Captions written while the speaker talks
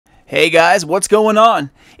Hey guys, what's going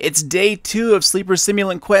on? It's day 2 of Sleeper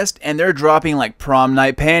Simulant Quest and they're dropping like prom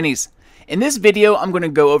night panties. In this video, I'm going to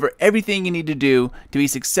go over everything you need to do to be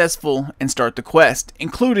successful and start the quest,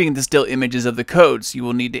 including the still images of the codes you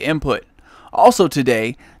will need to input. Also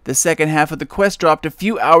today, the second half of the quest dropped a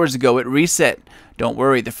few hours ago at reset. Don't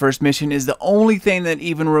worry, the first mission is the only thing that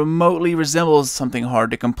even remotely resembles something hard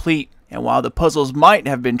to complete. And while the puzzles might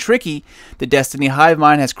have been tricky, the Destiny hive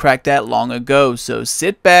mind has cracked that long ago, so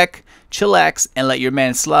sit back, chillax, and let your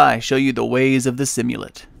man Sly show you the ways of the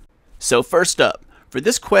simulant. So first up, for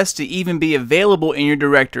this quest to even be available in your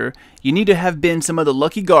director, you need to have been some of the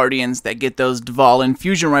lucky guardians that get those Dvalin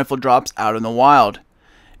fusion rifle drops out in the wild.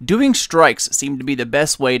 Doing strikes seem to be the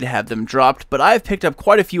best way to have them dropped, but I have picked up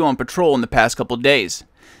quite a few on patrol in the past couple days.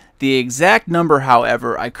 The exact number,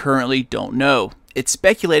 however, I currently don't know. It's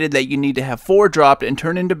speculated that you need to have 4 dropped and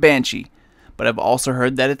turn into Banshee, but I've also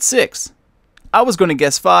heard that it's 6. I was going to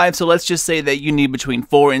guess 5, so let's just say that you need between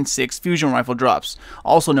 4 and 6 fusion rifle drops,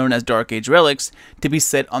 also known as Dark Age relics, to be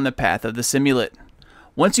set on the path of the simulant.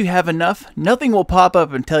 Once you have enough, nothing will pop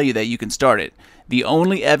up and tell you that you can start it. The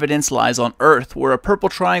only evidence lies on Earth, where a purple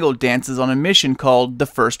triangle dances on a mission called the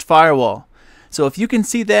First Firewall. So if you can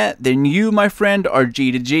see that, then you, my friend, are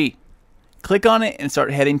G to G. Click on it and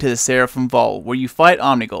start heading to the Seraphim Vault, where you fight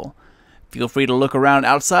Omnigul. Feel free to look around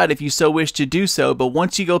outside if you so wish to do so, but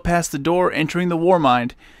once you go past the door entering the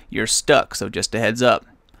Warmind, you're stuck, so just a heads up.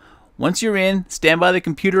 Once you're in, stand by the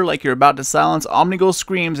computer like you're about to silence Omnigul's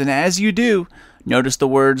screams, and as you do, notice the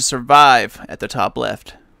word "Survive" at the top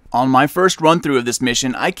left. On my first run-through of this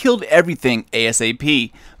mission, I killed everything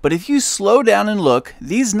ASAP, but if you slow down and look,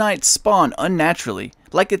 these knights spawn unnaturally,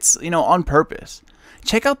 like it's, on purpose.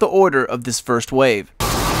 Check out the order of this first wave.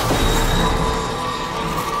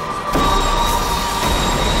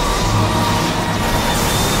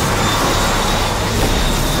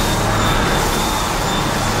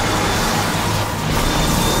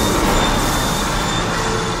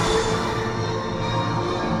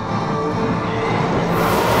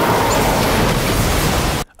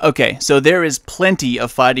 Okay, so there is plenty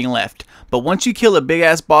of fighting left, but once you kill a big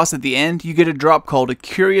ass boss at the end, you get a drop called a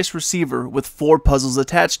Curious Receiver with 4 puzzles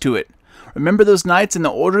attached to it. Remember those knights in the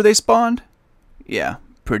order they spawned? Yeah,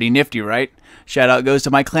 pretty nifty, right? Shout out goes to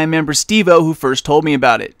my clan member Stevo who first told me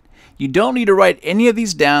about it. You don't need to write any of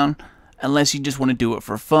these down unless you just want to do it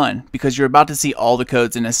for fun, because you're about to see all the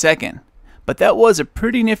codes in a second. But that was a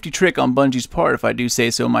pretty nifty trick on Bungie's part, if I do say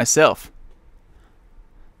so myself.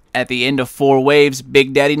 At the end of 4 waves,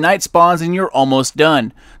 Big Daddy Knight spawns and you're almost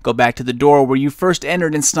done. Go back to the door where you first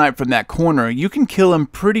entered and snipe from that corner. You can kill him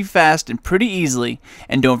pretty fast and pretty easily,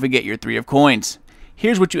 and don't forget your 3 of coins.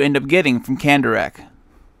 Here's what you end up getting from Kandarak.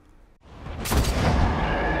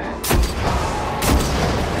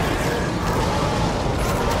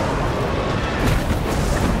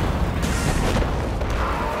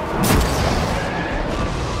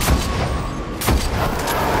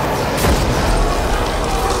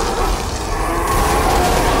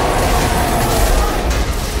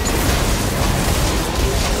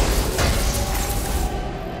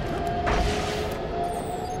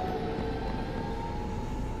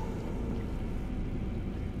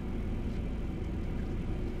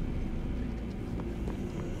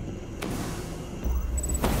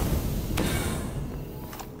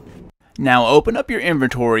 Now open up your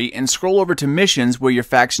inventory and scroll over to missions where your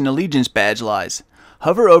faction allegiance badge lies.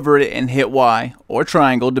 Hover over it and hit Y, or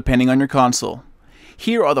triangle depending on your console.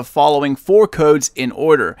 Here are the following 4 codes in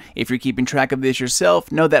order. If you're keeping track of this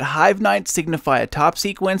yourself, know that Hive Knights signify a top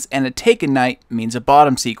sequence and a Taken Knight means a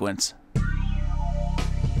bottom sequence.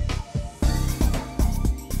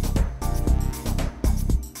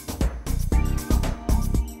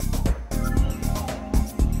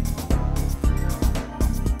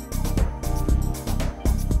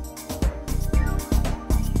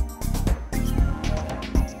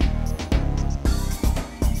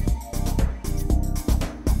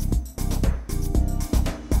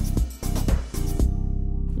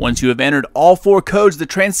 Once you have entered all 4 codes, the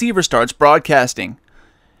transceiver starts broadcasting.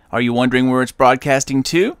 Are you wondering where it's broadcasting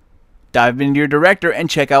to? Dive into your director and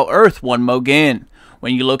check out Earth one mo again.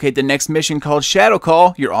 When you locate the next mission called Shadow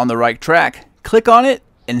Call, you're on the right track. Click on it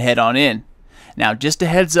and head on in. Now just a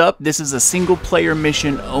heads up, this is a single player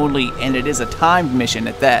mission only, and it is a timed mission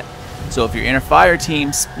at that. So if you're in a fire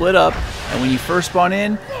team, split up, and when you first spawn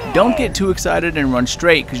in, don't get too excited and run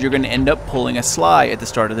straight, because you're going to end up pulling a Sly at the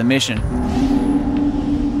start of the mission.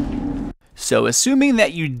 So assuming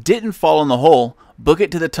that you didn't fall in the hole, book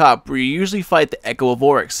it to the top where you usually fight the Echo of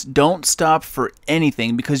Oryx. Don't stop for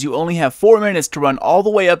anything because you only have 4 minutes to run all the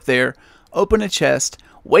way up there, open a chest,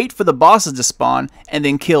 Wait for the bosses to spawn, and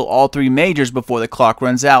then kill all 3 majors before the clock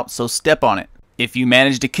runs out, so step on it. If you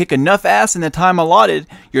manage to kick enough ass in the time allotted,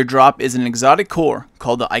 your drop is an exotic core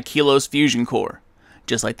called the Aikilos Fusion Core.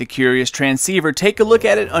 Just like the curious transceiver, take a look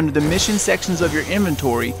at it under the mission sections of your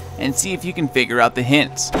inventory and see if you can figure out the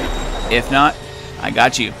hints. If not, I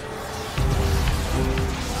got you.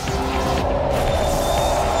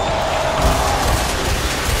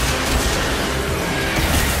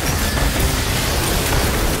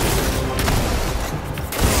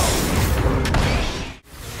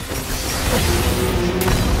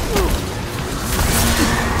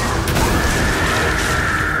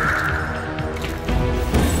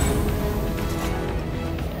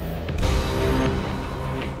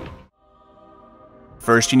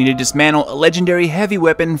 First, you need to dismantle a legendary heavy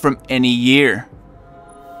weapon from any year.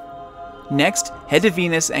 Next, head to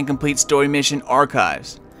Venus and complete story mission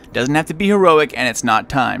Archives. Doesn't have to be heroic and it's not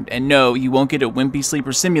timed, and no, you won't get a wimpy sleeper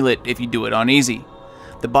simulant if you do it on easy.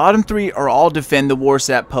 The bottom 3 are all defend the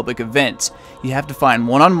Warsat public events. You have to find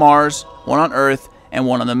one on Mars, one on Earth, and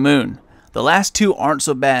one on the Moon. The last 2 aren't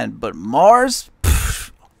so bad, but Mars?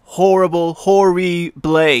 Pfft, horrible.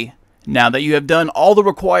 Now that you have done all the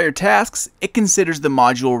required tasks, it considers the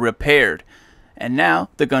module repaired. And now,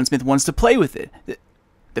 the gunsmith wants to play with it.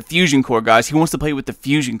 The fusion core, guys. He wants to play with the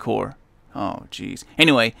fusion core. Oh, jeez.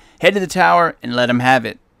 Anyway, head to the tower and let him have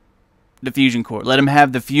it. The fusion core. Let him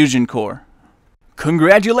have the fusion core.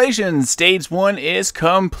 Congratulations! Stage 1 is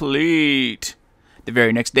complete. The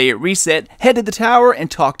very next day at reset, head to the tower and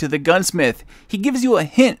talk to the gunsmith. He gives you a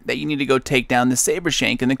hint that you need to go take down the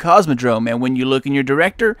Sabershank in the Cosmodrome, and when you look in your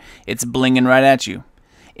director, it's blinging right at you.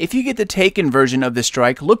 If you get the taken version of the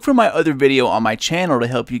strike, look for my other video on my channel to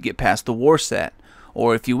help you get past the Warsat.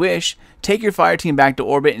 Or if you wish, take your fire team back to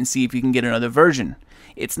orbit and see if you can get another version.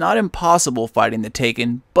 It's not impossible fighting the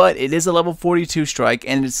Taken, but it is a level 42 strike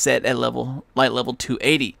and it's set at light level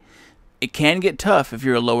 280. It can get tough if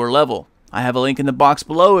you're a lower level. I have a link in the box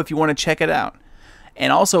below if you want to check it out.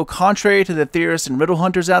 And also, contrary to the theorists and riddle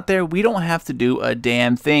hunters out there, we don't have to do a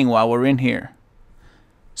damn thing while we're in here.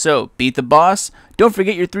 So, beat the boss, don't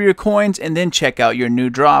forget your 3 coins, and then check out your new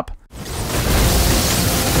drop.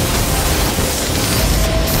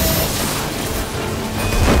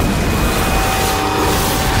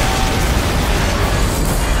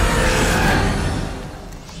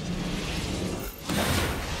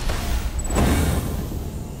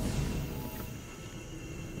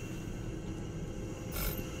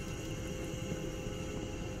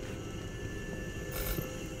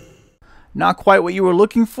 Not quite what you were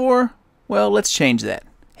looking for? Well, let's change that.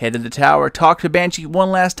 Head to the tower, talk to Banshee one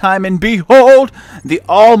last time, and behold, the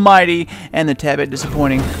almighty and the tad bit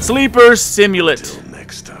disappointing Sleeper Simulant.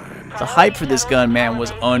 The hype for this gun, man,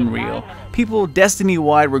 was unreal. People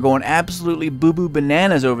Destiny-wide were going absolutely boo-boo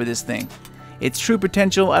bananas over this thing. Its true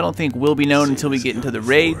potential, I don't think, will be known until we get into the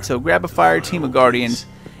raid, so grab a fire team of Guardians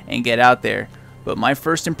and get out there. But my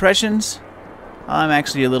first impressions? I'm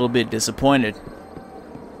actually a little bit disappointed.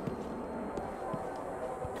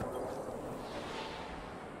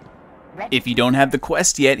 If you don't have the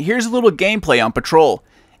quest yet, here's a little gameplay on Patrol.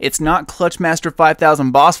 It's not Clutchmaster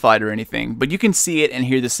 5000 boss fight or anything, but you can see it and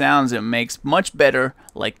hear the sounds it makes much better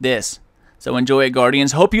like this. So enjoy it,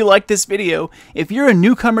 Guardians. Hope you liked this video. If you're a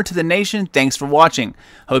newcomer to the nation, thanks for watching.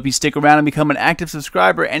 Hope you stick around and become an active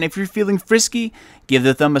subscriber, and if you're feeling frisky, give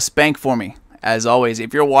the thumb a spank for me. As always,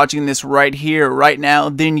 if you're watching this right here, right now,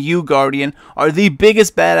 then you, Guardian, are the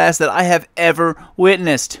biggest badass that I have ever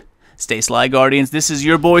witnessed. Stay Sly, Guardians. This is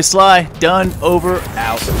your boy Sly. Done, over,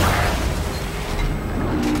 out.